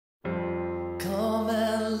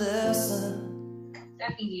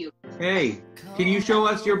Hey, can you show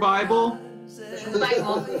us your Bible?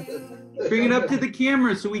 Bring it up to the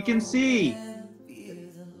camera so we can see.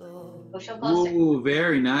 Ooh,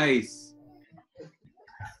 very nice.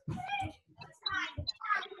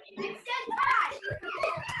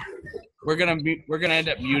 We're gonna end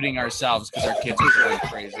up muting ourselves because our kids are going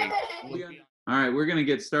crazy. All right, we're gonna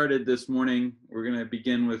get started this morning. We're gonna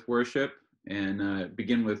begin with worship and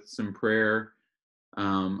begin with some prayer.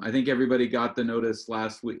 I think everybody got the notice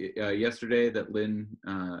yesterday that Lynn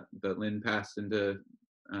passed into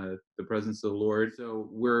the presence of the Lord. So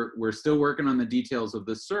we're still working on the details of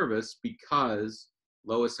this service because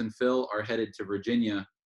Lois and Phil are headed to Virginia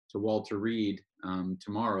to Walter Reed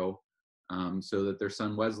tomorrow, so that their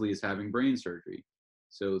son Wesley is having brain surgery.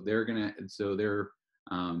 So they're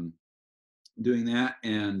doing that,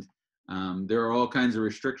 and there are all kinds of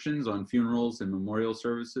restrictions on funerals and memorial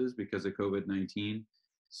services because of COVID-19.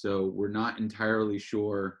 So we're not entirely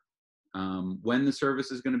sure when the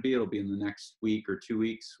service is going to be. It'll be in the next week or 2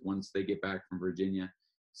 weeks once they get back from Virginia.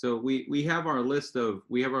 So we have our list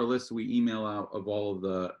we email out of all of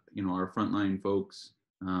the, our frontline folks,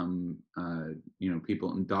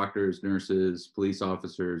 people and doctors, nurses, police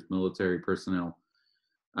officers, military personnel.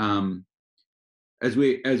 As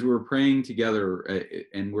we're praying together,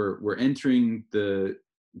 and we're entering the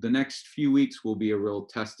next few weeks will be a real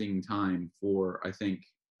testing time for, I think,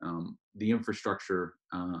 the infrastructure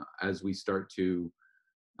as we start to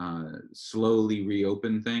slowly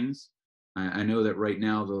reopen things. I know that right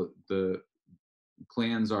now the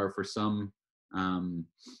plans are for some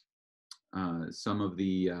of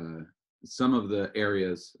the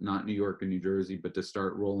areas, not New York and New Jersey, but to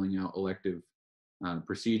start rolling out elective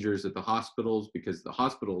procedures at the hospitals, because the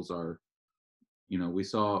hospitals are, we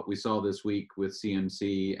saw this week with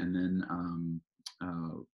CMC, and then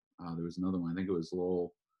there was another one, I think it was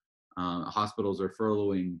Lowell. Hospitals are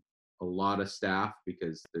furloughing a lot of staff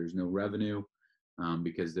because there's no revenue,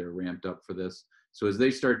 because they're ramped up for this. So as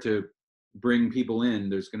they start to bring people in,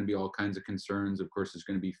 there's going to be all kinds of concerns. Of course, there's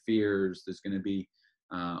going to be fears. There's going to be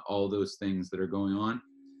all those things that are going on.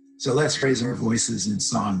 So let's raise our voices in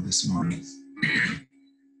song this morning.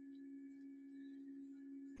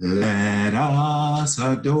 Let us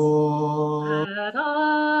adore. Let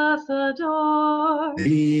us adore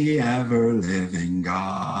The ever-living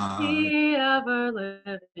God. the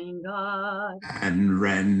ever-living God. And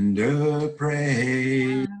render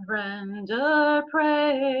praise And render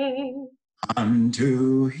praise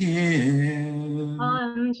unto Him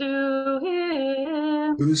unto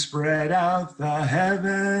Him who spread out the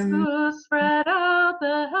heaven who spread out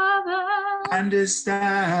the heavens and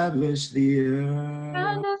established the earth.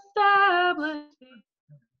 and established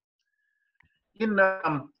In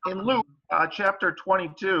Luke chapter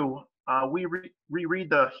 22, we reread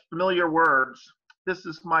the familiar words, "This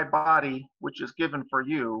is my body, which is given for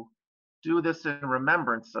you. Do this in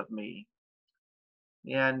remembrance of me."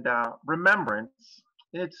 And remembrance,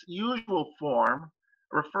 in its usual form,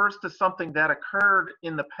 refers to something that occurred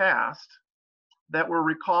in the past that we're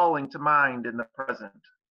recalling to mind in the present.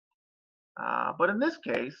 But in this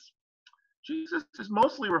case, Jesus is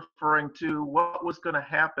mostly referring to what was going to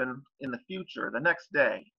happen in the future, the next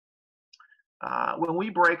day. When we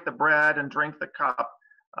break the bread and drink the cup,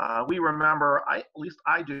 we remember, at least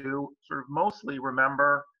I do, sort of mostly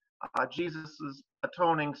remember Jesus's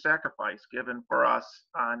atoning sacrifice given for us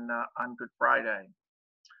on Good Friday.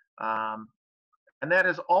 And that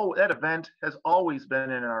event has always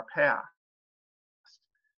been in our past.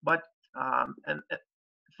 But and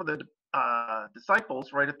for the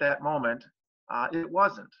disciples right at that moment, it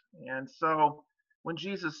wasn't. And so when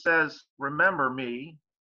Jesus says, "Remember me,"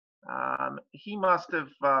 they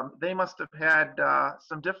must have had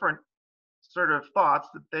some different sort of thoughts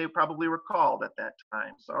that they probably recalled at that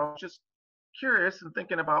time. So I was just curious and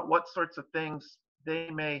thinking about what sorts of things they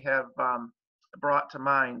may have brought to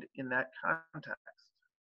mind in that context.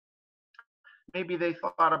 Maybe they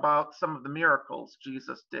thought about some of the miracles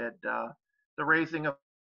Jesus did. The raising of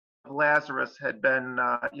Lazarus had been,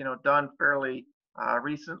 done fairly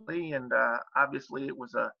recently, and obviously it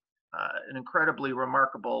was an incredibly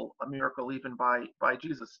remarkable miracle even by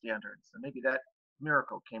Jesus standards. And maybe that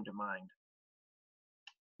miracle came to mind.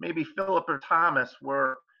 Maybe Philip or Thomas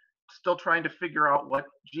were still trying to figure out what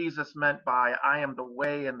Jesus meant by "I am the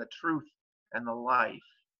way and the truth and the life,"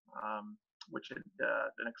 which had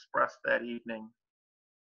been expressed that evening.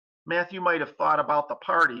 Matthew might have thought about the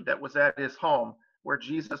party that was at his home, where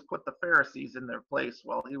Jesus put the Pharisees in their place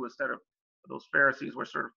while he was those Pharisees were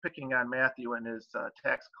sort of picking on Matthew and his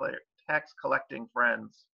tax collecting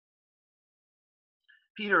friends.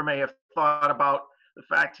 Peter may have thought about the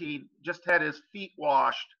fact he just had his feet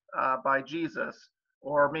washed by Jesus,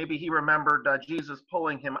 or maybe he remembered Jesus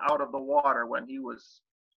pulling him out of the water when he was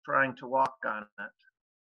trying to walk on it.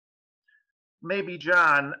 Maybe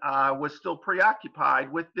John was still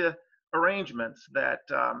preoccupied with the arrangements that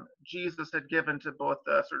Jesus had given to both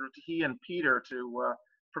sort of he and Peter to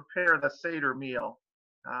prepare the Seder meal.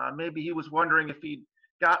 Maybe he was wondering if he'd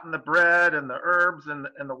gotten the bread and the herbs and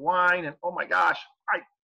the wine, and oh my gosh, I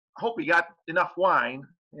hope he got enough wine,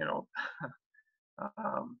 you know.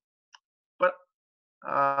 But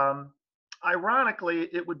ironically,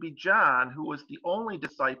 it would be John who was the only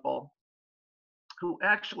disciple who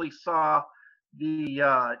actually saw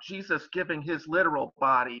the Jesus giving his literal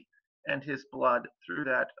body and his blood through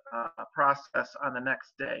that process on the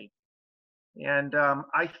next day. And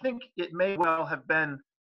I think it may well have been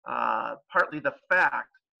partly the fact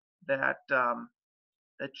that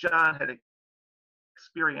that John had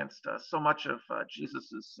experienced so much of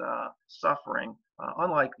Jesus's suffering,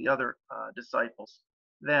 unlike the other disciples,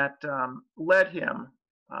 that led him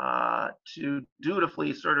to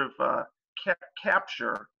dutifully sort of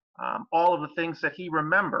capture all of the things that he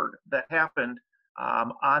remembered that happened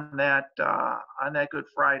on that Good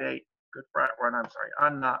Friday,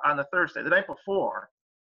 on the Thursday, the night before.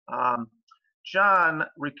 John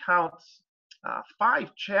recounts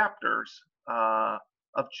 5 chapters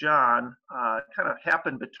of John kind of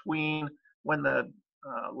happened between when the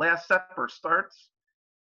Last Supper starts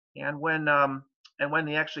and when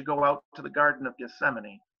they actually go out to the Garden of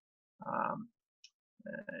Gethsemane.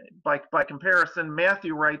 By comparison,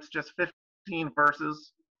 Matthew writes just 15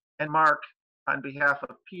 verses, and Mark, on behalf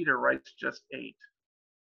of Peter, writes just 8.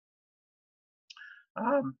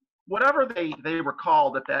 Whatever they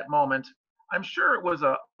recalled at that moment, I'm sure it was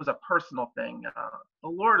a personal thing. The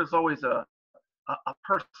Lord is always a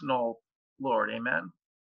personal Lord, amen.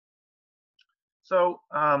 So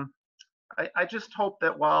I just hope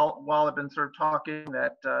that while I've been sort of talking,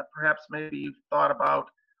 that perhaps maybe you've thought about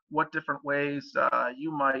what different ways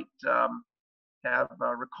you might have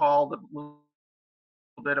recalled a little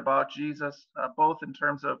bit about Jesus, both in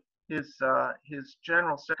terms of his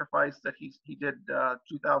general sacrifice that he did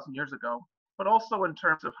 2,000 years ago, but also in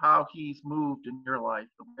terms of how he's moved in your life,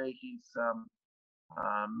 the way he's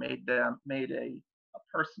made a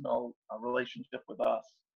personal relationship with us.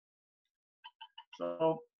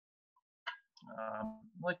 So I'd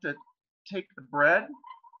like to take the bread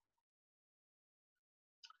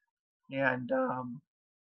and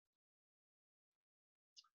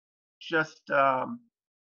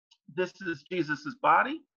this is Jesus's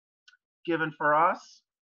body given for us.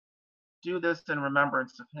 Do this in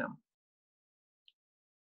remembrance of him.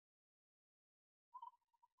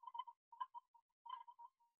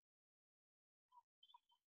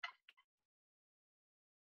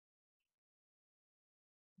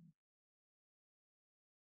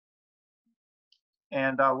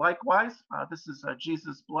 And likewise, this is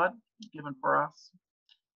Jesus' blood given for us.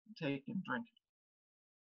 Take and drink.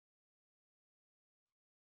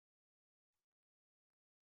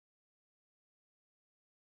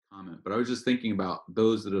 Comment, but I was just thinking about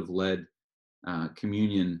those that have led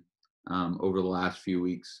communion over the last few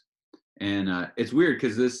weeks, and it's weird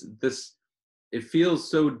because this it feels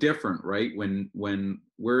so different, right? When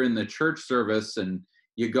we're in the church service and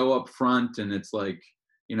you go up front and it's like,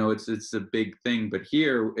 you know, it's a big thing, but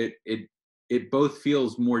here it both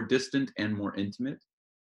feels more distant and more intimate.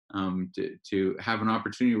 To have an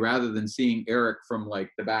opportunity rather than seeing Eric from like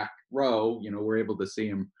the back row, you know, we're able to see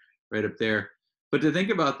him right up there. But to think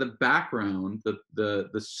about the background, the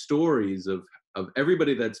stories of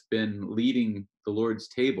everybody that's been leading the Lord's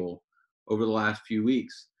table over the last few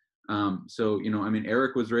weeks. So, you know, I mean,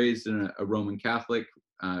 Eric was raised in a Roman Catholic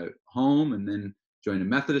home, and then joined a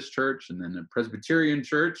Methodist church, and then a Presbyterian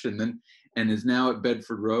church, and is now at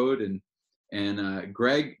Bedford Road. And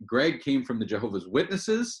Greg came from the Jehovah's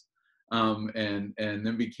Witnesses, and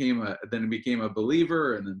then became a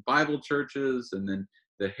believer, and then Bible churches, and then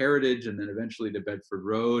the Heritage, and then eventually to Bedford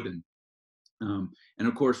Road, and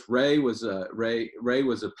of course Ray was a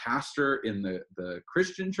pastor in the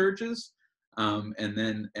Christian churches,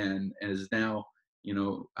 and is now, you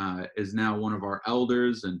know, is now one of our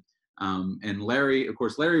elders, and Larry, of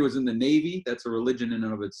course, Larry was in the Navy. That's a religion in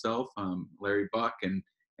and of itself. Larry Buck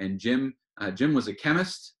and Jim was a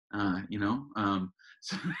chemist, you know.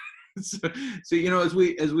 So you know, as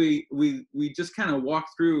we just kind of walk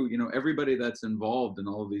through, you know, everybody that's involved in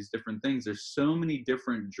all of these different things. There's so many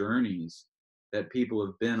different journeys that people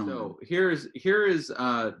have been on. So here is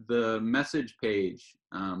the message page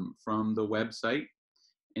from the website,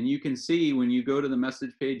 and you can see when you go to the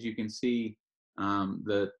message page, you can see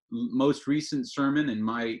The most recent sermon in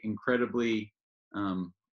my incredibly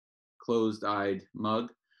closed-eyed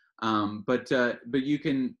mug, but you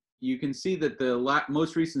can see that the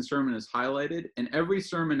most recent sermon is highlighted, and every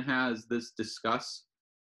sermon has this discuss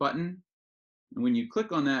button. And when you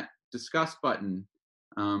click on that discuss button,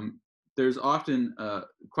 there's often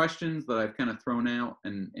questions that I've kind of thrown out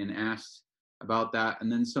and asked about that,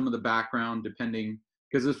 and then some of the background, depending,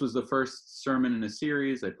 because this was the first sermon in a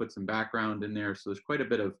series, I put some background in there, so there's quite a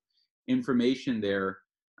bit of information there.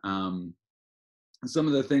 Some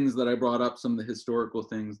of the things that I brought up, some of the historical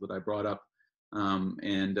things that I brought up, and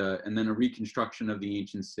then a reconstruction of the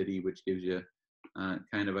ancient city, which gives you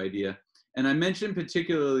kind of idea. And I mentioned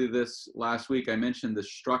particularly this last week, I mentioned the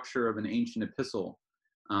structure of an ancient epistle.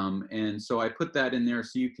 And so I put that in there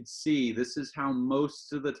so you could see this is how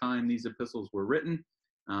most of the time these epistles were written,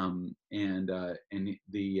 and the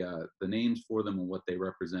names for them and what they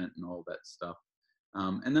represent and all that stuff.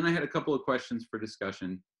 And then I had a couple of questions for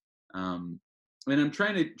discussion. And I'm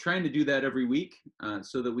trying to do that every week,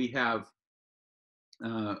 so that we have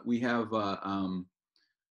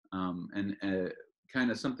kind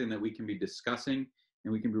of something that we can be discussing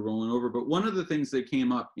and we can be rolling over. But one of the things that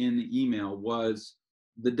came up in the email was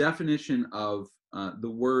the definition of the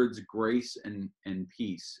words grace and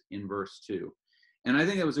peace in verse 2. And I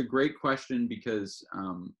think that was a great question because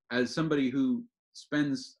as somebody who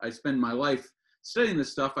I spend my life studying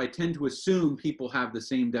this stuff, I tend to assume people have the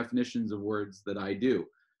same definitions of words that I do.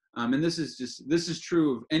 And this is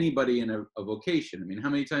true of anybody in a vocation. I mean, how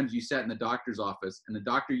many times you sat in the doctor's office and the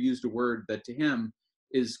doctor used a word that to him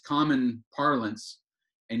is common parlance,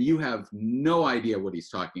 and you have no idea what he's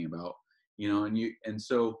talking about, and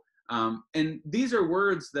so these are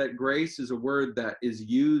words that grace is a word that is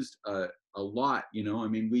used a lot, I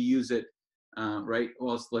mean, we use it, right?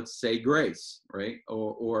 Well, let's say grace, right?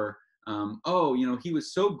 Or he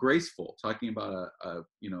was so graceful, talking about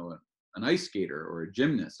an ice skater or a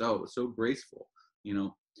gymnast. Oh, so graceful,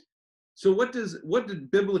 So what does the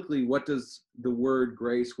word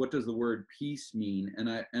grace, what does the word peace mean? And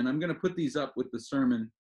I'm going to put these up with the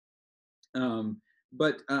sermon.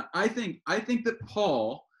 But I think that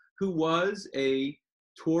Paul, who was a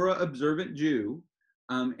Torah observant Jew,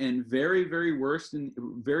 and very, very versed in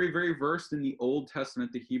the Old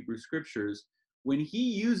Testament, the Hebrew scriptures, when he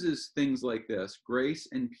uses things like this, grace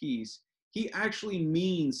and peace, he actually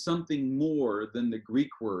means something more than the Greek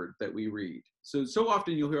word that we read. So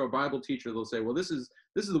often you'll hear a Bible teacher, they'll say, well, this is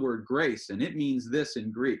the word grace, and it means this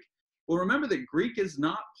in Greek. Well, remember that Greek is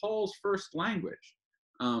not Paul's first language.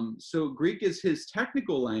 So Greek is his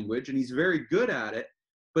technical language, and he's very good at it,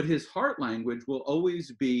 but his heart language will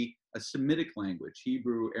always be a Semitic language,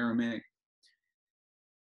 Hebrew, Aramaic.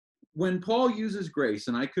 When Paul uses grace,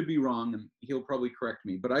 and I could be wrong, and he'll probably correct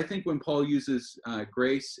me, but I think when Paul uses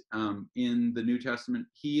grace in the New Testament,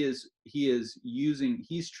 he's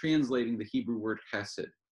translating the Hebrew word hesed.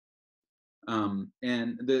 And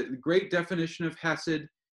the great definition of hesed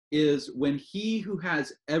is when he who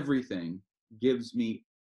has everything gives me,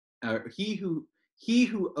 he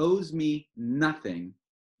who owes me nothing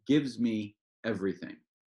gives me everything.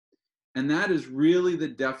 And that is really the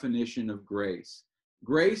definition of grace.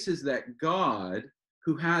 Grace is that God,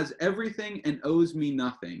 who has everything and owes me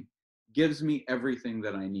nothing, gives me everything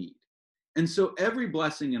that I need. And so every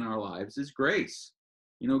blessing in our lives is grace.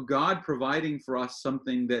 God providing for us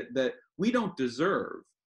something that we don't deserve,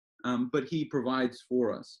 but he provides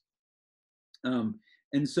for us.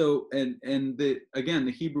 And so, the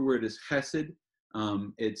Hebrew word is hesed.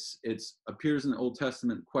 It's appears in the Old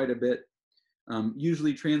Testament quite a bit.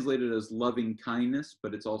 Usually translated as loving kindness,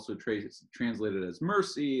 but it's also translated as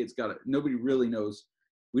mercy. Nobody really knows.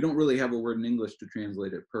 We don't really have a word in English to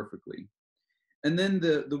translate it perfectly. And then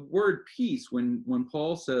the word peace, when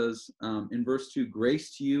Paul says in verse 2,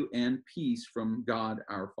 grace to you and peace from God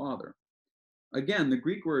our Father. Again, the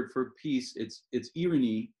Greek word for peace, it's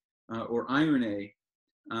irene or irene,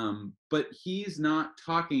 but he's not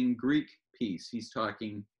talking Greek peace. He's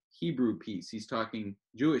talking Hebrew peace. He's talking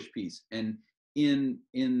Jewish peace. And in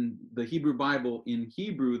the Hebrew Bible, in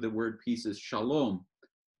Hebrew, the word peace is shalom,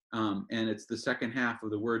 and it's the second half of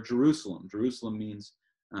the word Jerusalem. Jerusalem means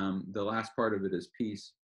the last part of it is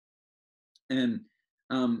peace. And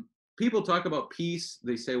people talk about peace.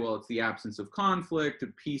 They say, well, it's the absence of conflict.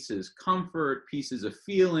 Peace is comfort. Peace is a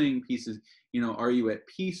feeling. Peace is, are you at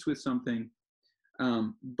peace with something?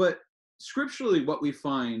 But scripturally, what we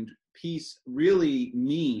find peace really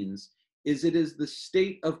means is it is the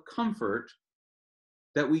state of comfort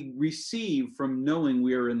that we receive from knowing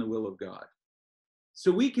we are in the will of God.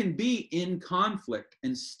 So we can be in conflict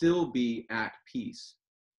and still be at peace.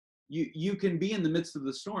 you can be in the midst of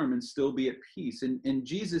the storm and still be at peace. And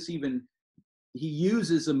Jesus even, he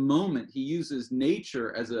uses a moment, he uses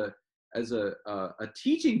nature as a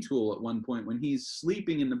teaching tool at one point when he's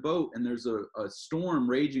sleeping in the boat and there's a storm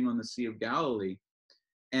raging on the Sea of Galilee,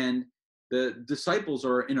 and the disciples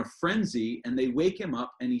are in a frenzy and they wake him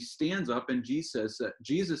up, and he stands up, and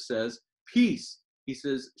Jesus says, peace. He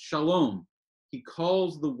says, shalom. He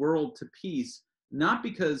calls the world to peace, not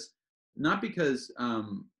because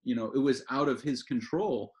it was out of his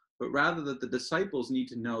control, but rather that the disciples need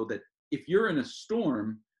to know that if you're in a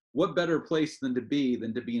storm, what better place than to be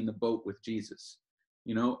in the boat with Jesus,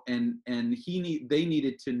 and they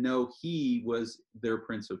needed to know he was their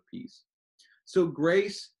Prince of Peace. So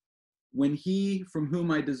grace, when he from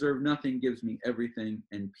whom I deserve nothing gives me everything,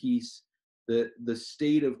 and peace, the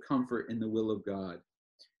state of comfort in the will of God.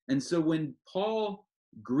 And so when Paul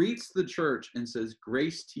greets the church and says,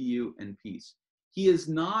 grace to you and peace, he is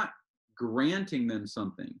not granting them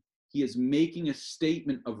something. He is making a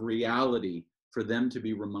statement of reality for them to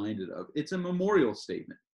be reminded of. It's a memorial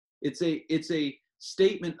statement. It's a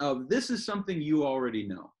statement of, this is something you already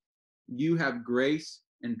know. You have grace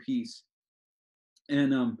and peace.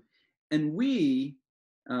 And we,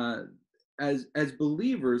 as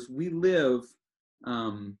believers, we live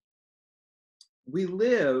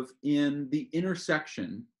in the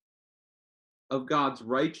intersection of God's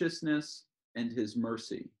righteousness and his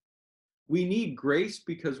mercy. We need grace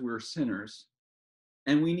because we're sinners,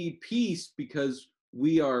 and we need peace because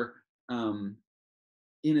we are, in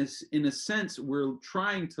a sense, we're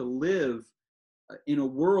trying to live in a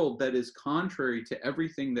world that is contrary to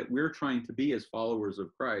everything that we're trying to be as followers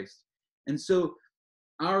of Christ. And so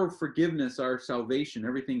our forgiveness, our salvation,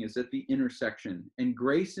 everything is at the intersection, and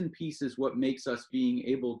grace and peace is what makes us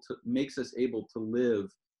able to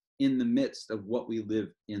live in the midst of what we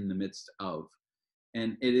live in the midst of.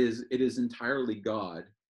 And it is entirely God.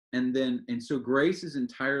 And so grace is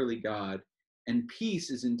entirely God, and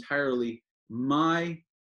peace is entirely my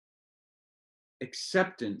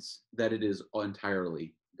acceptance that it is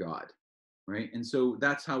entirely God, right? And so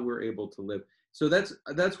that's how we're able to live. So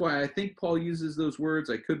that's why I think Paul uses those words.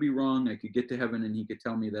 I could be wrong. I could get to heaven and he could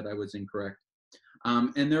tell me that I was incorrect.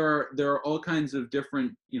 And there are all kinds of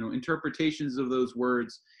different, interpretations of those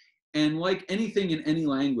words. And like anything in any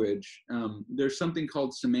language, there's something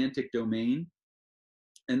called semantic domain.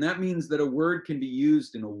 And that means that a word can be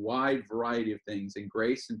used in a wide variety of things. And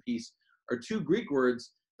grace and peace are two Greek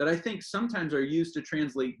words that I think sometimes are used to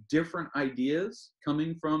translate different ideas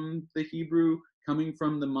coming from the Hebrew, coming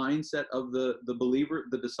from the mindset of the believer,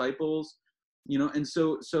 the disciples, and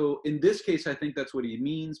so in this case, I think that's what he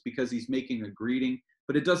means, because he's making a greeting,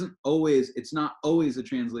 but it's not always a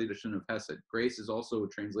translation of Hesed. Grace is also a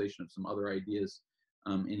translation of some other ideas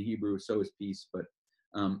in Hebrew, so is peace. But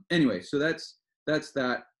anyway, so that's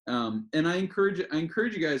that. And I encourage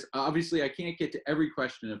you guys, obviously I can't get to every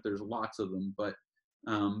question if there's lots of them, but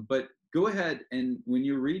go ahead, and when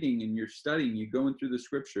you're reading and you're studying, you're going through the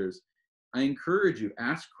scriptures, I encourage you,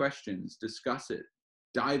 ask questions, discuss it,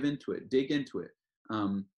 dive into it, dig into it,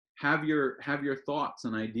 have your thoughts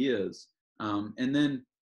and ideas, and then,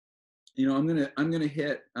 I'm gonna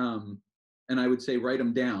hit, and I would say write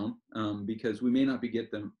them down, because we may not be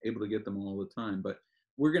able to get them all the time, but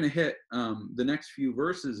we're gonna hit the next few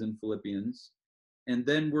verses in Philippians, and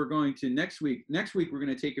then we're going to next week we're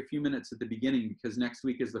going to take a few minutes at the beginning, because next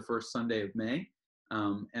week is the first Sunday of May,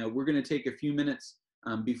 and we're going to take a few minutes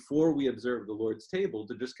before we observe the Lord's table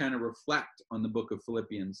to just kind of reflect on the book of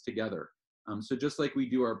Philippians together. So just like we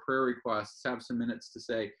do our prayer requests, have some minutes to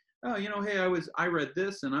say, oh, hey, I read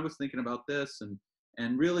this and I was thinking about this,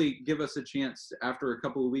 and really give us a chance after a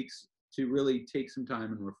couple of weeks to really take some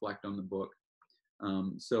time and reflect on the book.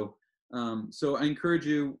 So I encourage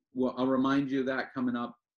you. Well, I'll remind you of that coming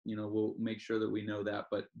up. We'll make sure that we know that,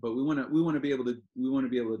 but we want to be able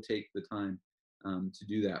to take the time to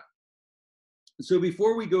do that. So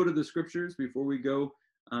before we go to the scriptures, before we go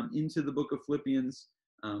into the book of Philippians,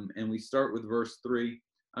 and we start with verse 3,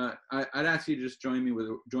 I'd ask you to just join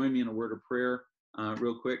me in a word of prayer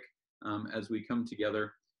real quick as we come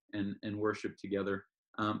together and worship together.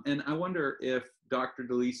 And I wonder if Dr.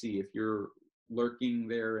 DeLisi, if you're lurking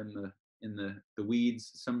there in the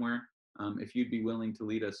weeds somewhere, if you'd be willing to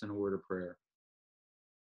lead us in a word of prayer.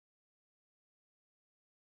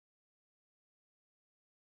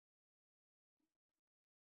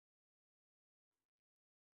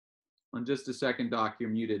 On just a second, Doc, you're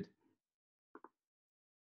muted.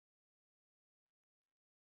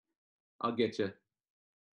 I'll get you.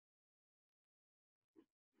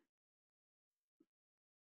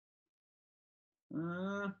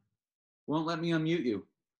 Won't let me unmute you.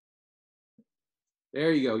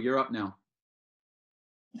 There you go. You're up now.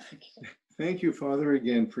 Thank you, Father,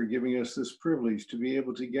 again for giving us this privilege to be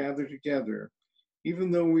able to gather together, even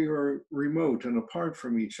though we are remote and apart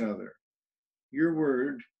from each other. Your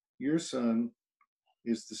word, your Son,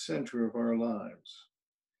 is the center of our lives.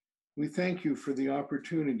 We thank you for the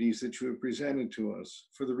opportunities that you have presented to us,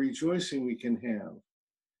 for the rejoicing we can have,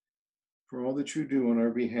 for all that you do on our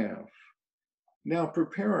behalf. Now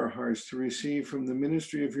prepare our hearts to receive from the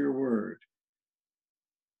ministry of your word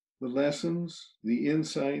the lessons, the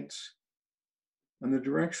insights, and the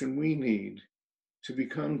direction we need to be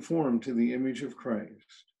conformed to the image of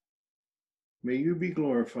Christ. May you be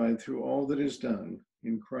glorified through all that is done.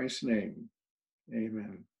 In Christ's name,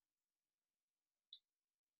 amen.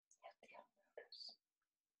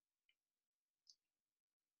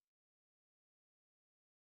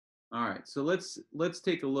 All right, so let's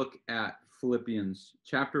take a look at Philippians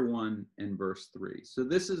chapter 1 and verse 3. So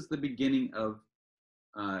this is the beginning of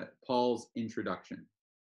Paul's introduction.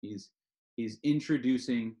 He's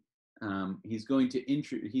introducing. He's going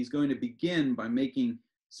to begin by making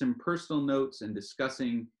some personal notes and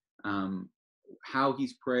discussing how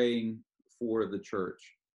he's praying for the church.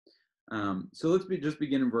 So let's just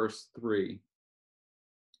begin in verse 3.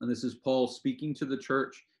 And this is Paul speaking to the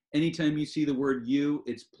church. Anytime you see the word you,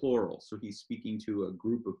 it's plural. So he's speaking to a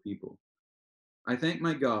group of people. I thank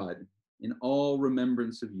my God in all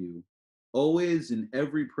remembrance of you, always in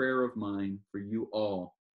every prayer of mine for you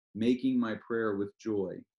all, making my prayer with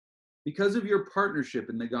joy, because of your partnership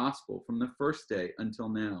in the gospel from the first day until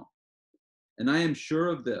now. And I am sure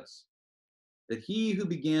of this, that he who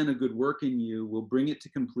began a good work in you will bring it to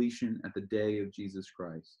completion at the day of Jesus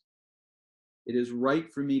Christ. It is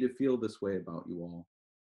right for me to feel this way about you all,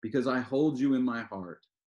 because I hold you in my heart,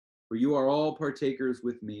 for you are all partakers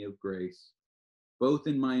with me of grace, both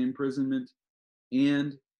in my imprisonment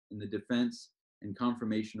and in the defense and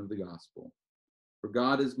confirmation of the gospel. For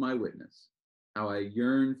God is my witness, how I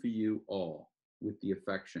yearn for you all with the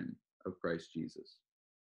affection of Christ Jesus.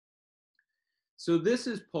 So this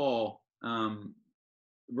is Paul.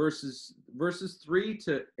 Verses 3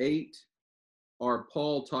 to 8 are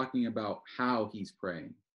Paul talking about how he's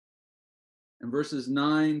praying. And verses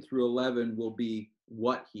 9 through 11 will be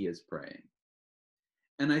what he is praying.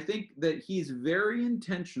 And I think that he's very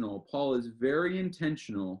intentional. Paul is very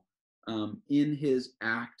intentional in his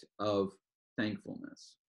act of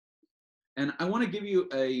thankfulness. And I want to give you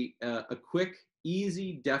a quick,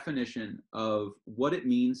 easy definition of what it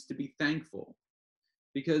means to be thankful.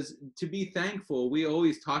 Because to be thankful, we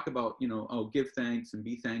always talk about, give thanks and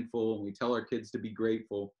be thankful, and we tell our kids to be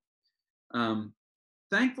grateful.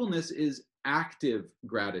 Thankfulness is active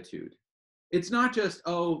gratitude. It's not just,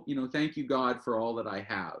 thank you, God, for all that I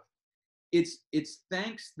have. It's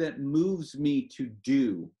thanks that moves me to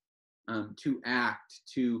do, to act,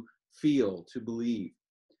 to feel, to believe.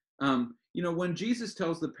 When Jesus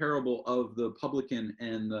tells the parable of the publican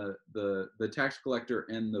and the tax collector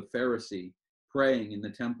and the Pharisee praying in the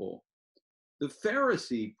temple, the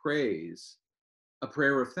Pharisee prays a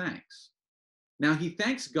prayer of thanks. Now he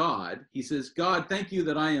thanks God. He says, God, thank you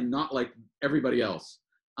that I am not like everybody else.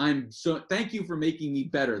 Thank you for making me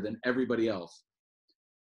better than everybody else.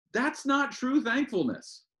 That's not true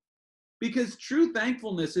thankfulness, because true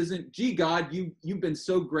thankfulness isn't, gee, God, you've been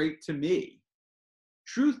so great to me.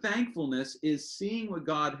 True thankfulness is seeing what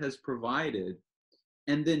God has provided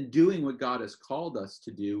and then doing what God has called us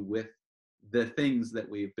to do with the things that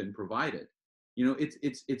we've been provided.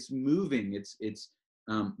 It's moving. It's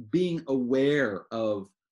being aware of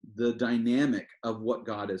the dynamic of what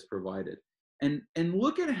God has provided. And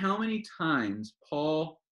look at how many times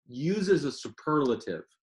Paul uses a superlative.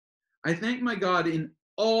 I thank my God in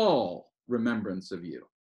all remembrance of you.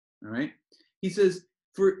 All right. He says,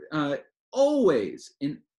 for always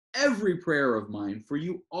in every prayer of mine for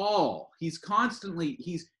you all. He's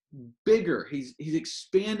bigger. He's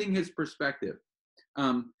expanding his perspective.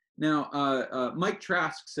 Now, Mike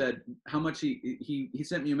Trask said how much he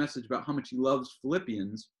sent me a message about how much he loves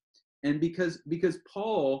Philippians, and because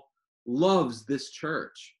Paul loves this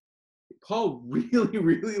church. Paul really,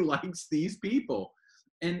 really likes these people,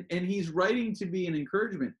 and he's writing to be an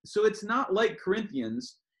encouragement. So it's not like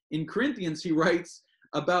Corinthians. In Corinthians, he writes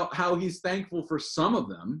about how he's thankful for some of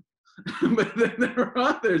them, but then there are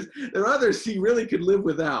others he really could live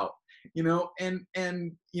without.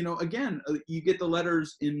 And again, you get the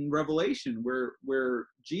letters in Revelation where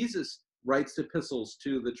Jesus writes epistles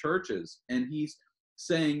to the churches, and he's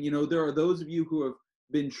saying, there are those of you who have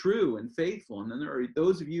been true and faithful, and then there are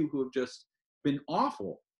those of you who have just been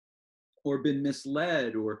awful or been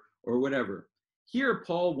misled or whatever. here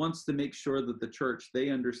Paul wants to make sure that the church, they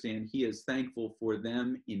understand he is thankful for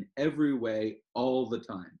them in every way all the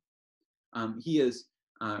time. He is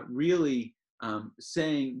really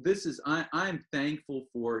saying, this is, I'm thankful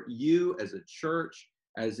for you as a church,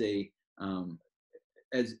 as a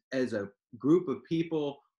group of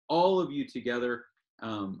people, all of you together.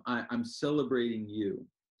 I'm celebrating you.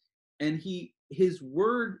 And his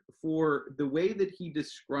word for the way that he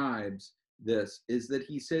describes this is that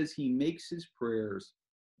he says he makes his prayers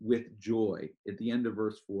with joy at the end of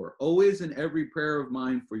verse 4. Always in every prayer of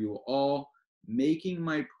mine for you all, making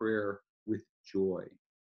my prayer with joy.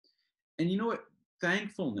 And you know what?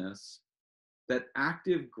 Thankfulness, that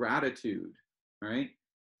active gratitude, right?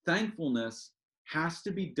 Thankfulness has to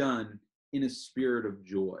be done in a spirit of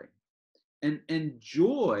joy. And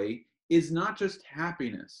joy is not just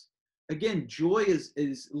happiness. Again, joy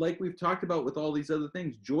is like we've talked about with all these other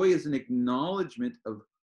things. Joy is an acknowledgement of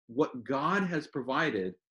what God has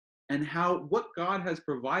provided, and how what God has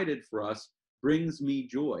provided for us brings me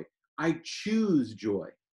joy. I choose joy.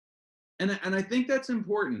 And I think that's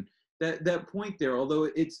important, that point there, although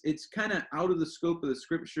it's kind of out of the scope of the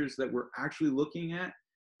scriptures that we're actually looking at,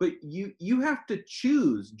 but you have to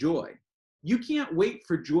choose joy. You can't wait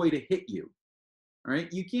for joy to hit you. All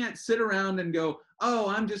right? You can't sit around and go, oh,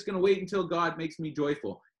 I'm just going to wait until God makes me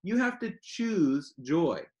joyful. You have to choose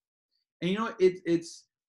joy. And you know, it's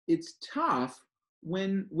tough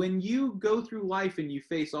when you go through life and you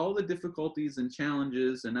face all the difficulties and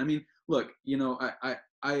challenges. And I mean, look, you know,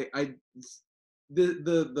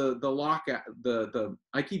 the lock,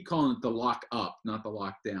 I keep calling it the lock up, not the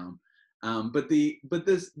lockdown. But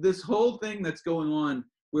this whole thing that's going on,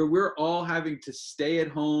 where we're all having to stay at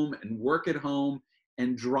home and work at home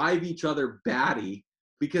and drive each other batty,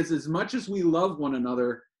 because as much as we love one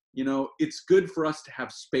another, you know, it's good for us to have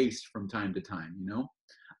space from time to time, you know?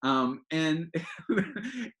 And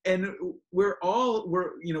we're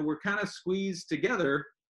kind of squeezed together,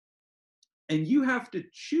 and you have to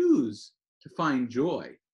choose to find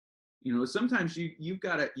joy. You know, sometimes you've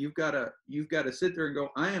got to sit there and go,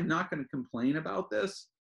 I am not going to complain about this.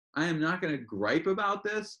 I am not going to gripe about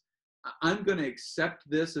this. I'm going to accept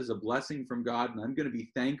this as a blessing from God, and I'm going to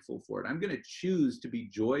be thankful for it. I'm going to choose to be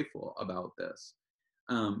joyful about this.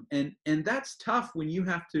 And that's tough when you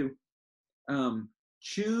have to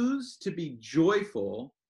choose to be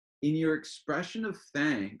joyful in your expression of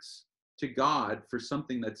thanks to God for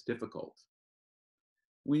something that's difficult.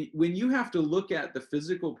 When you have to look at the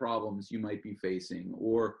physical problems you might be facing,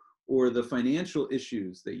 or the financial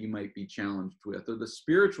issues that you might be challenged with, or the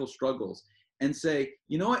spiritual struggles, and say,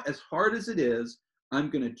 you know what, as hard as it is,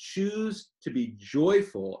 I'm going to choose to be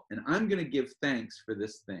joyful, and I'm going to give thanks for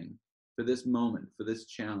this thing, for this moment, for this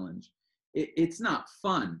challenge. It's not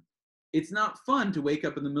fun. It's not fun to wake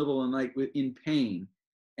up in the middle of the night in pain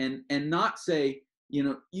and not say, you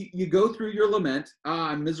know, you go through your lament,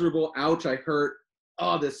 I'm miserable, ouch, I hurt,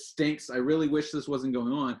 oh, this stinks, I really wish this wasn't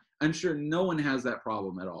going on. I'm sure no one has that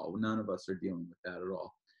problem at all. None of us are dealing with that at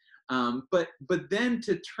all. But then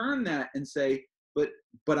to turn that and say, but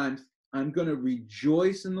I'm going to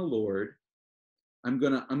rejoice in the Lord. I'm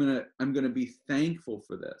going to be thankful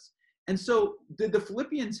for this. And so, did the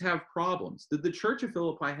Philippians have problems? Did the church of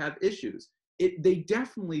Philippi have issues? They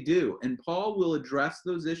definitely do. And Paul will address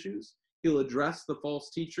those issues. He'll address the false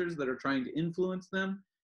teachers that are trying to influence them.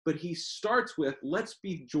 But he starts with, let's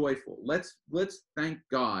be joyful. Let's thank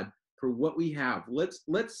God for what we have. Let's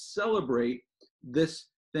celebrate this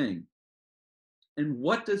thing. And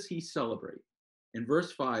what does he celebrate? In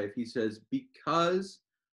verse 5, he says, because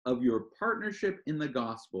of your partnership in the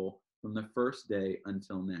gospel from the first day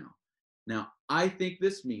until now. Now, I think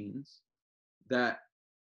this means that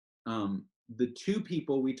the two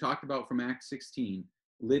people we talked about from Acts 16,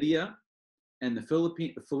 Lydia and the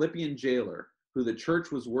Philippian jailer, who the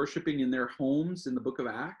church was worshiping in their homes in the book of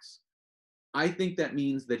Acts, I think that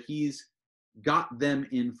means that he's got them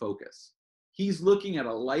in focus. He's looking at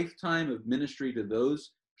a lifetime of ministry to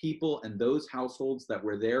those people and those households that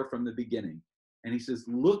were there from the beginning. And he says,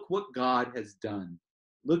 look what God has done.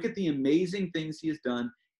 Look at the amazing things he has done.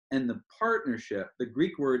 And the partnership, the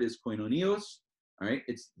Greek word is koinonios, all right?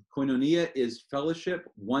 Koinonia is fellowship,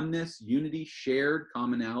 oneness, unity, shared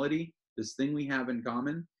commonality, this thing we have in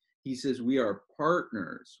common. He says we are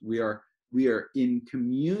partners. We are in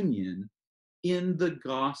communion in the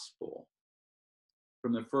gospel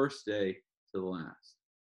from the first day to the last.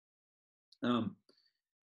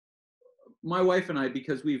 My wife and I,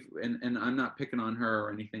 because and I'm not picking on her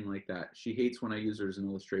or anything like that. She hates when I use her as an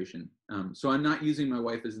illustration. So I'm not using my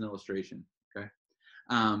wife as an illustration, okay?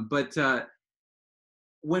 But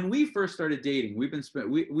when we first started dating, we've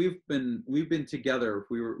been together.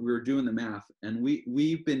 We were doing the math, and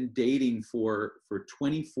we've been dating for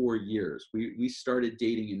 24 years. We started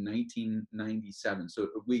dating in 1997, so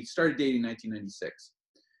we started dating 1996,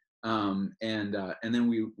 and then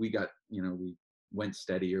we got, we went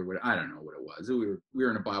steady, or what, I don't know what it was. We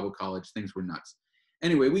were in a Bible college. Things were nuts.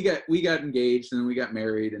 Anyway, we got engaged, and then we got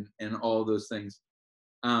married, and all of those things.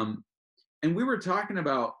 And we were talking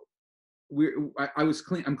about.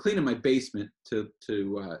 I'm cleaning my basement to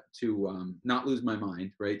not lose my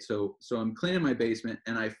mind, right? So I'm cleaning my basement,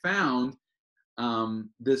 and I found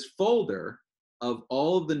this folder of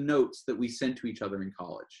all of the notes that we sent to each other in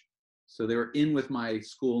college. So they were in with my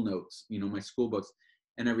school notes, my school books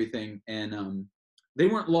and everything, and they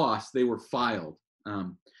weren't lost; they were filed.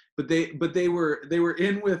 But they were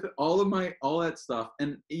in with all that stuff,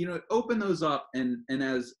 and open those up, and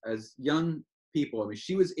as young people. I mean,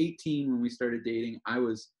 she was 18 when we started dating. I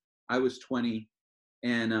was 20,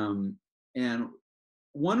 and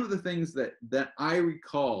one of the things that I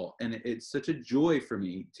recall, and it's such a joy for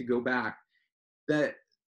me to go back, that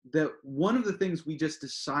one of the things we just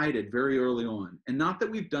decided very early on, and not that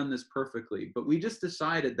we've done this perfectly, but we just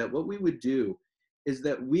decided that what we would do is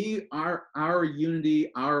that our unity,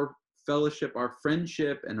 our fellowship, our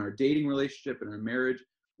friendship, and our dating relationship and our marriage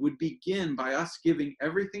would begin by us giving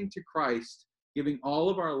everything to Christ, giving all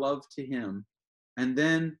of our love to him, and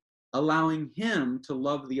then allowing him to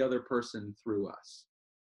love the other person through us.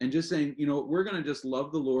 And just saying, we're going to just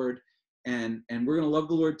love the Lord, and we're going to love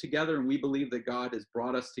the Lord together, and we believe that God has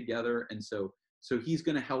brought us together, and so he's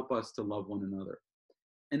going to help us to love one another.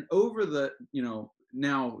 And over the,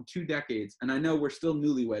 now 2 decades, and I know we're still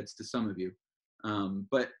newlyweds to some of you,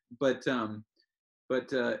 but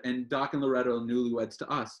and Doc and Loretto are newlyweds to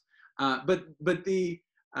us, but the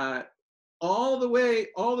all the way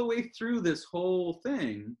through this whole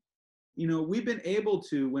thing, we've been able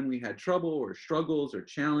to, when we had trouble or struggles or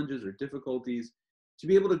challenges or difficulties, to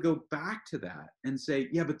be able to go back to that and say,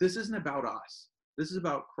 yeah, but this isn't about us. This is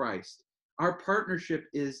about Christ. Our partnership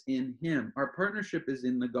is in him. Our partnership is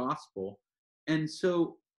in the gospel. And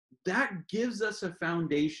so that gives us a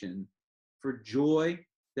foundation for joy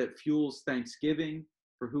that fuels thanksgiving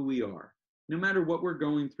for who we are. No matter what we're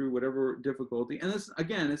going through, whatever difficulty. And this,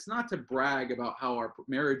 again, it's not to brag about how our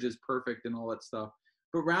marriage is perfect and all that stuff,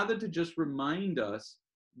 but rather to just remind us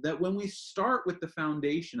that when we start with the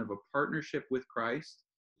foundation of a partnership with Christ,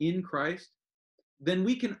 in Christ, then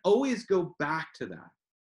we can always go back to that.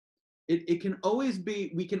 It can always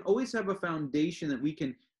be, we can always have a foundation that we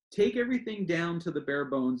can take everything down to the bare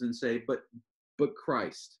bones and say, but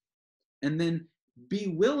Christ. And then be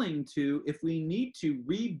willing to, if we need to,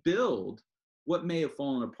 rebuild what may have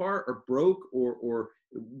fallen apart or broke or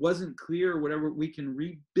wasn't clear or whatever. We can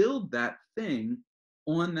rebuild that thing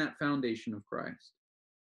on that foundation of Christ.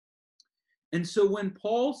 And so when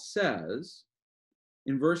Paul says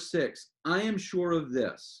in verse 6, I am sure of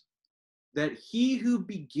this, that he who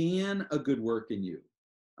began a good work in you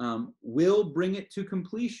will bring it to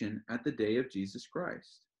completion at the day of Jesus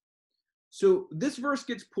Christ. So this verse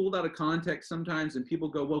gets pulled out of context sometimes, and people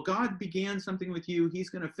go, well, God began something with you. He's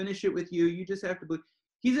going to finish it with you. You just have to believe.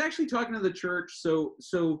 He's actually talking to the church. So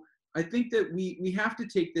I think that we have to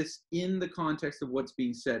take this in the context of what's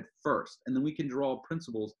being said first, and then we can draw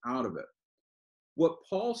principles out of it. What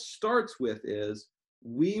Paul starts with is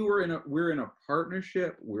we're in a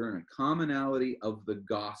partnership. We're in a commonality of the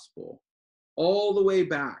gospel all the way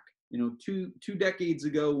back. 2 decades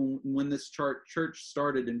ago, when this church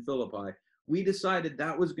started in Philippi, we decided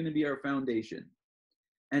that was going to be our foundation.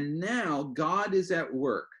 And now God is at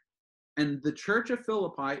work, and the church of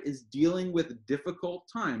Philippi is dealing with a difficult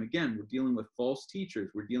time. Again, we're dealing with false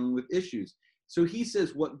teachers. We're dealing with issues. So he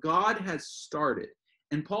says what God has started.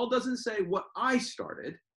 And Paul doesn't say what I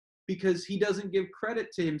started, because he doesn't give credit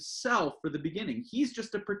to himself for the beginning. He's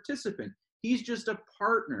just a participant. He's just a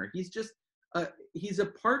partner. He's a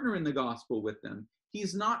partner in the gospel with them.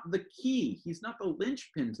 He's not the key. He's not the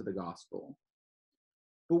linchpin to the gospel.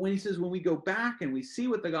 But when he says, when we go back and we see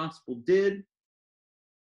what the gospel did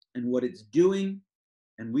and what it's doing,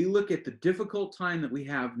 and we look at the difficult time that we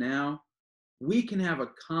have now, we can have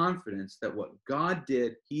a confidence that what God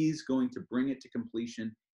did, he's going to bring it to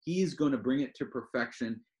completion. He's going to bring it to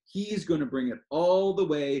perfection. He's going to bring it all the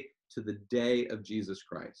way to the day of Jesus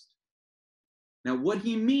Christ. Now, what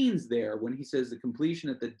he means there when he says the completion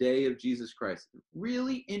at the day of Jesus Christ,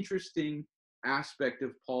 really interesting aspect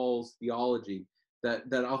of Paul's theology that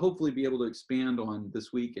I'll hopefully be able to expand on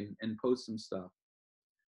this week and post some stuff.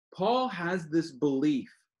 Paul has this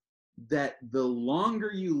belief that the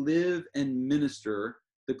longer you live and minister,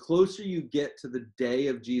 the closer you get to the day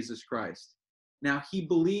of Jesus Christ. Now, he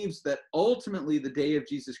believes that ultimately the day of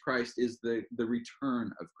Jesus Christ is the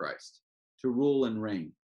return of Christ to rule and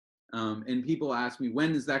reign. And people ask me,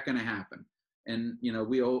 when is that going to happen? And, you know,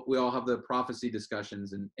 we all have the prophecy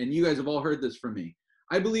discussions, and you guys have all heard this from me.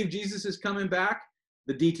 I believe Jesus is coming back.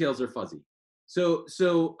 The details are fuzzy.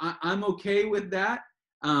 So I'm okay with that.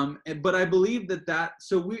 But I believe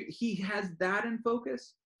he has that in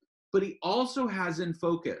focus, but he also has in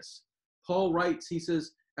focus, Paul writes, he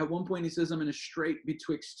says, at one point he says, I'm in a strait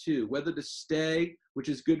betwixt two, whether to stay, which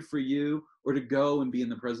is good for you, or to go and be in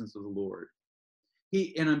the presence of the Lord.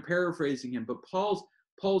 And I'm paraphrasing him, but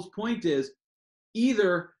Paul's point is,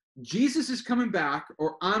 either Jesus is coming back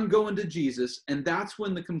or I'm going to Jesus, and that's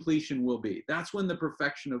when the completion will be. That's when the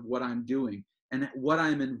perfection of what I'm doing and what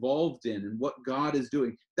I'm involved in and what God is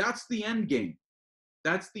doing. That's the end game.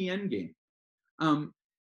 That's the end game.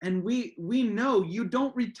 And we know you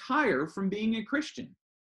don't retire from being a Christian.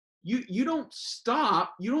 You don't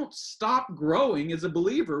stop growing as a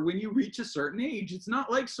believer when you reach a certain age. It's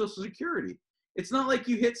not like Social Security. It's not like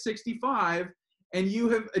you hit 65 and you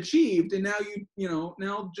have achieved, and now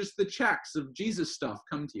now just the checks of Jesus stuff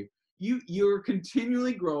come to you. You're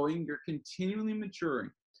continually growing, you're continually maturing.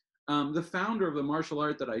 The founder of the martial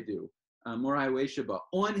art that I do, Morai Ueshiba,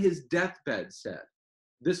 on his deathbed said,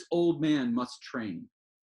 this old man must train.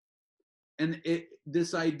 And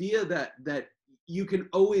this idea that you can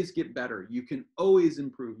always get better, you can always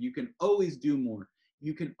improve, you can always do more,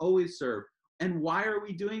 you can always serve. And why are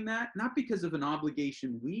we doing that? Not because of an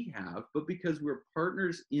obligation we have, but because we're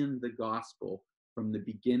partners in the gospel from the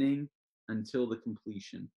beginning until the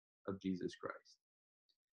completion of Jesus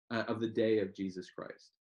Christ, of the day of Jesus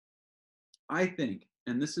Christ. I think,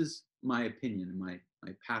 and this is my opinion, my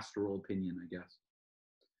pastoral opinion, I guess,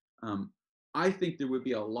 I think there would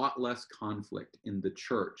be a lot less conflict in the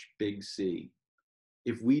church, big C,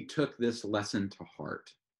 if we took this lesson to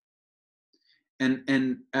heart.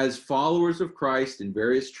 And as followers of Christ in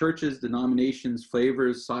various churches, denominations,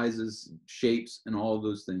 flavors, sizes, shapes, and all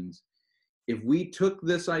those things, if we took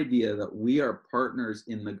this idea that we are partners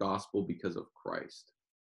in the gospel because of Christ,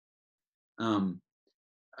 I'm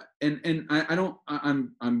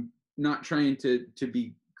not trying to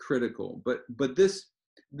be critical, but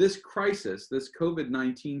this crisis, this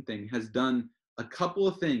COVID-19 thing, has done a couple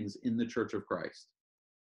of things in the Church of Christ.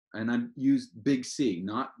 And I used big C,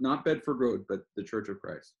 not Bedford Road, but the Church of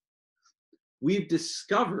Christ. We've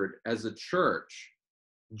discovered as a church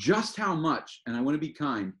just how much, and I want to be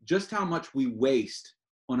kind, just how much we waste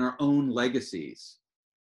on our own legacies.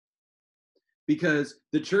 Because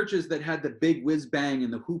the churches that had the big whiz bang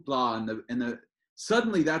and the hoopla and the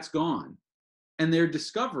suddenly that's gone. And they're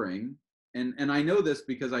discovering, and I know this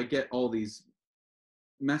because I get all these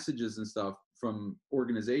messages and stuff from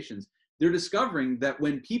organizations. They're discovering that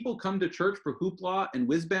when people come to church for hoopla and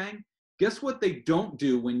whiz bang, guess what they don't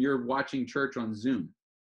do when you're watching church on Zoom?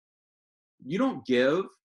 You don't give,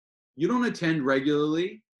 you don't attend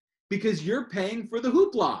regularly, because you're paying for the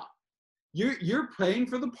hoopla. You're paying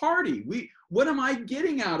for the party. What am I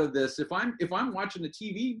getting out of this? If I'm watching a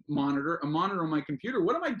TV monitor, a monitor on my computer,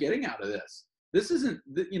 what am I getting out of this? This isn't,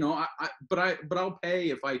 but I'll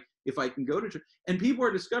pay if I can go to church. And people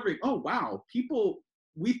are discovering, oh wow,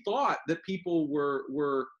 we thought that people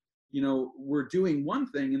were doing one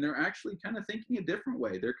thing, and they're actually kind of thinking a different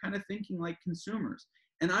way. They're kind of thinking like consumers.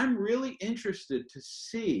 And I'm really interested to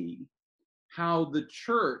see how the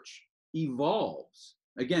church evolves,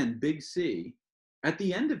 again, big C, at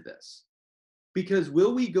the end of this. Because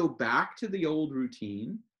will we go back to the old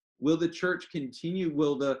routine? Will the church continue?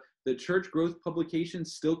 Will the church growth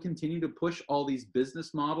publications still continue to push all these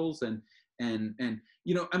business models and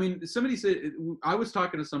somebody said, I was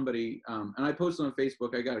talking to somebody, and I posted on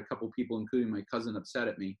Facebook, I got a couple people, including my cousin, upset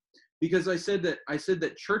at me because I said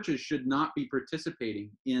that churches should not be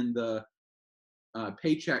participating in the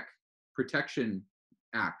Paycheck Protection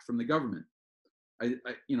Act from the government. I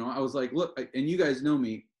was like, look, and you guys know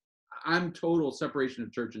me, I'm total separation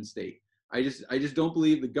of church and state. I just don't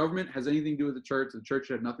believe the government has anything to do with the church. The church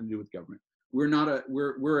has nothing to do with government.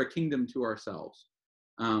 We're a kingdom to ourselves.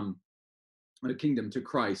 A kingdom to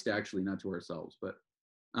Christ, actually, not to ourselves. But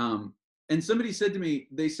and somebody said to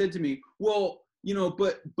me, well,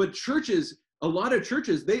 but churches, a lot of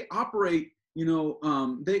churches, they operate,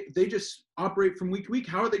 they just operate from week to week.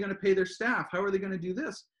 How are they going to pay their staff? How are they going to do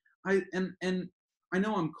this? And I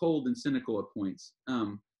know I'm cold and cynical at points,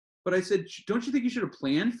 but I said, don't you think you should have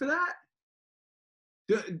planned for that?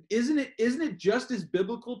 Isn't it just as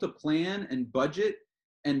biblical to plan and budget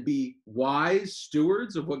and be wise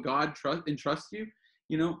stewards of what God entrusts you?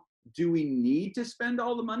 do we need to spend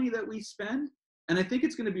all the money that we spend? And I think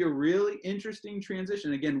it's going to be a really interesting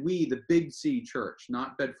transition. Again, we, the Big C church,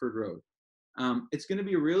 not Bedford Road. It's going to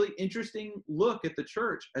be a really interesting look at the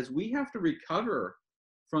church as we have to recover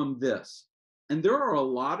from this. And there are a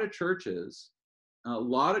lot of churches, a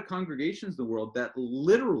lot of congregations in the world that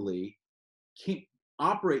literally can't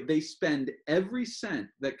operate. They spend every cent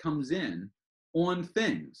that comes in on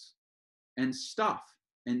things and stuff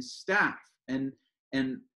and staff and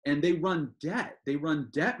they run debt. They run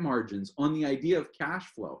debt margins on the idea of cash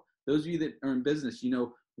flow. Those of you that are in business, you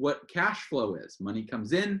know what cash flow is. Money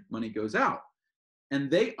comes in, money goes out. And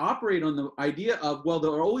they operate on the idea of, well,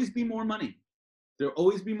 there'll always be more money. There'll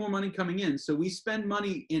always be more money coming in. So we spend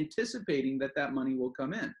money anticipating that that money will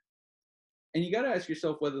come in. And you got to ask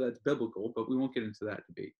yourself whether that's biblical, but we won't get into that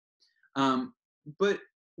debate. But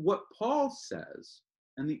what Paul says,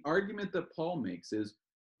 and the argument that Paul makes is,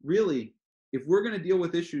 really, if we're going to deal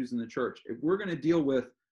with issues in the church, if we're going to deal with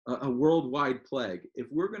a worldwide plague, if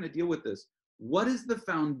we're going to deal with this, what is the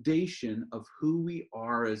foundation of who we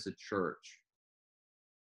are as a church?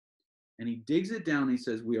 And he digs it down. He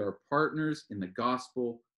says, we are partners in the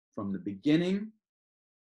gospel from the beginning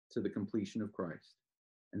to the completion of Christ.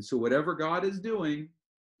 And so whatever God is doing,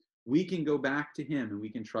 we can go back to him and we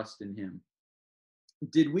can trust in him.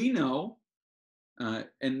 Did we know,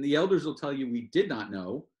 and the elders will tell you we did not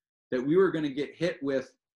know, that we were going to get hit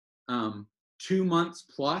with 2 months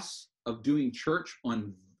plus of doing church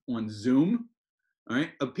on Zoom, all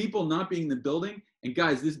right, of people not being in the building. And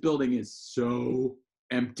guys, this building is so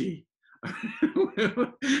empty.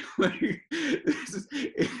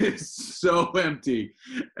 It's so empty.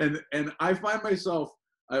 And I find myself,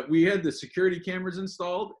 we had the security cameras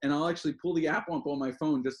installed, and I'll actually pull the app up on my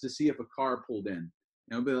phone just to see if a car pulled in.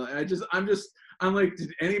 You know, but I'm like,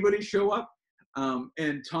 did anybody show up?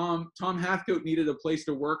 And Tom Hathcote needed a place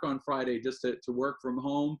to work on Friday just to work from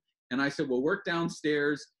home. And I said, well, work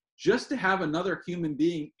downstairs, just to have another human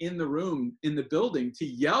being in the room, in the building, to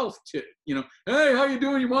yell to, you know, hey, how you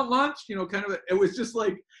doing? You want lunch? You know, kind of, it was just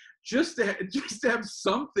like, just to have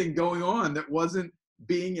something going on that wasn't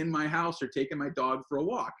being in my house or taking my dog for a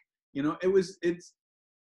walk. You know, it's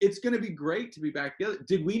going to be great to be back together.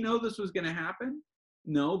 Did we know this was going to happen?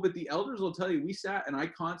 No, but the elders will tell you, we sat and I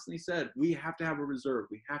constantly said, we have to have a reserve.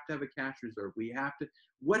 We have to have a cash reserve. We have to,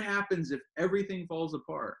 what happens if everything falls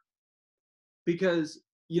apart? Because,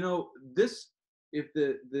 you know, if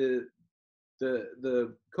the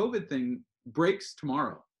COVID thing breaks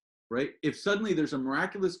tomorrow, right? If suddenly there's a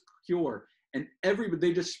miraculous cure and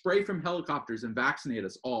they just spray from helicopters and vaccinate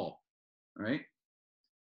us all right?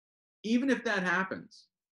 Even if that happens,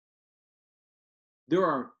 there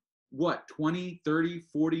are, 20, 30,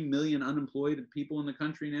 40 million unemployed people in the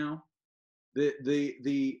country now.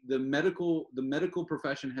 The medical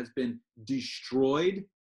profession has been destroyed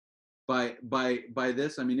by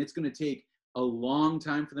this. I mean, it's going to take a long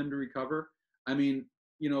time for them to recover. I mean,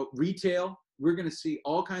 you know, retail, we're going to see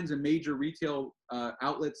all kinds of major retail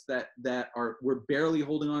outlets that we're barely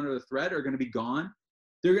holding on to the thread are going to be gone.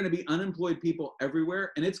 There are going to be unemployed people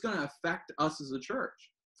everywhere, and it's going to affect us as a church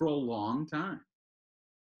for a long time.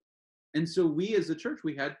 And so we as a church,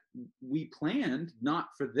 we planned not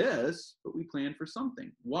for this, but we planned for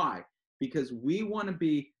something. Why? Because we want to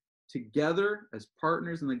be together as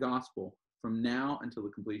partners in the gospel from now until the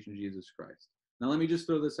completion of Jesus Christ. Now, let me just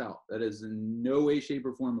throw this out. That is in no way, shape,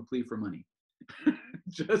 or form a plea for money.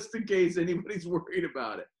 Just in case anybody's worried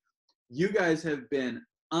about it. You guys have been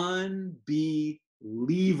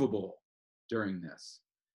unbelievable during this.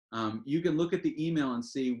 You can look at the email and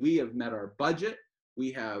see we have met our budget.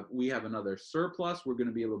 We have another surplus. We're going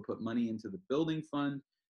to be able to put money into the building fund.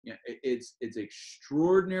 Yeah, it's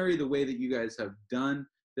extraordinary the way that you guys have done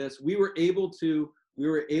this. We were able to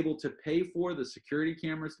pay for the security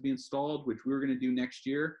cameras to be installed, which we were going to do next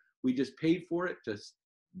year. We just paid for it.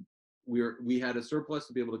 We had a surplus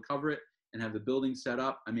to be able to cover it and have the building set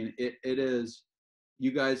up. I mean, it is.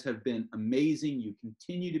 You guys have been amazing. You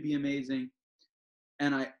continue to be amazing.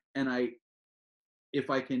 And I, if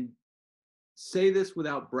I can say this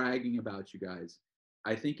without bragging about you guys,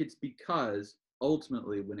 I think it's because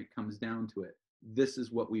ultimately, when it comes down to it, this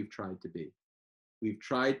is what we've tried to be. We've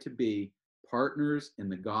tried to be partners in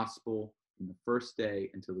the gospel from the first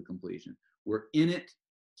day until the completion. We're in it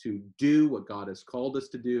to do what God has called us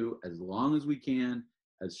to do as long as we can,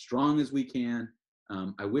 as strong as we can.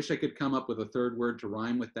 I wish I could come up with a third word to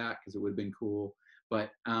rhyme with that because it would have been cool.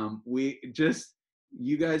 But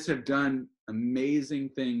you guys have done amazing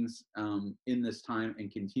things in this time and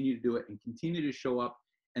continue to do it and continue to show up.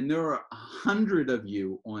 And there are 100 of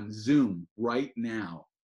you on Zoom right now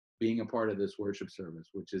being a part of this worship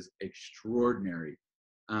service, which is extraordinary.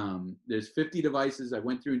 There's 50 devices. I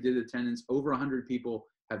went through and did attendance. Over 100 people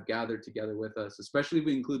have gathered together with us, especially if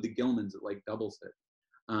we include the Gilmans. It like doubles it.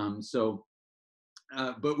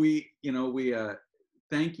 But we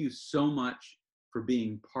thank you so much for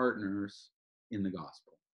being partners in the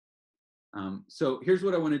gospel. So here's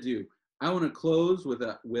what I want to do. I want to close with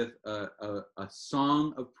a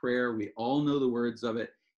song of prayer. We all know the words of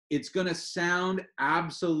it. It's going to sound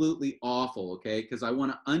absolutely awful, okay? Because I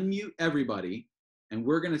want to unmute everybody, and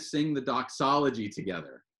we're going to sing the doxology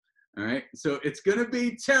together. All right? So it's going to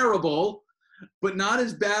be terrible, but not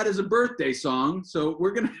as bad as a birthday song. So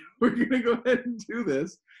we're gonna go ahead and do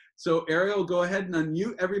this. So Ariel, go ahead and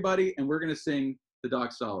unmute everybody, and we're going to sing the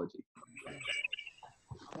doxology.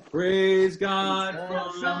 Praise God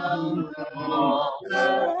from all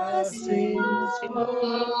blessings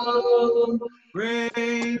flow.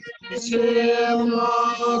 Praise Him,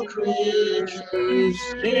 all creatures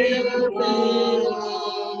here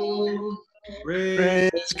below.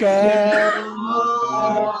 Praise God,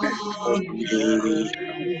 all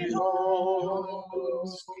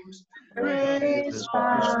praise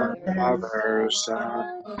Father,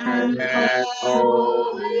 Son, and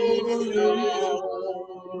Holy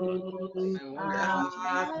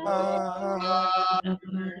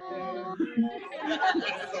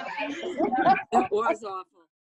That was awful.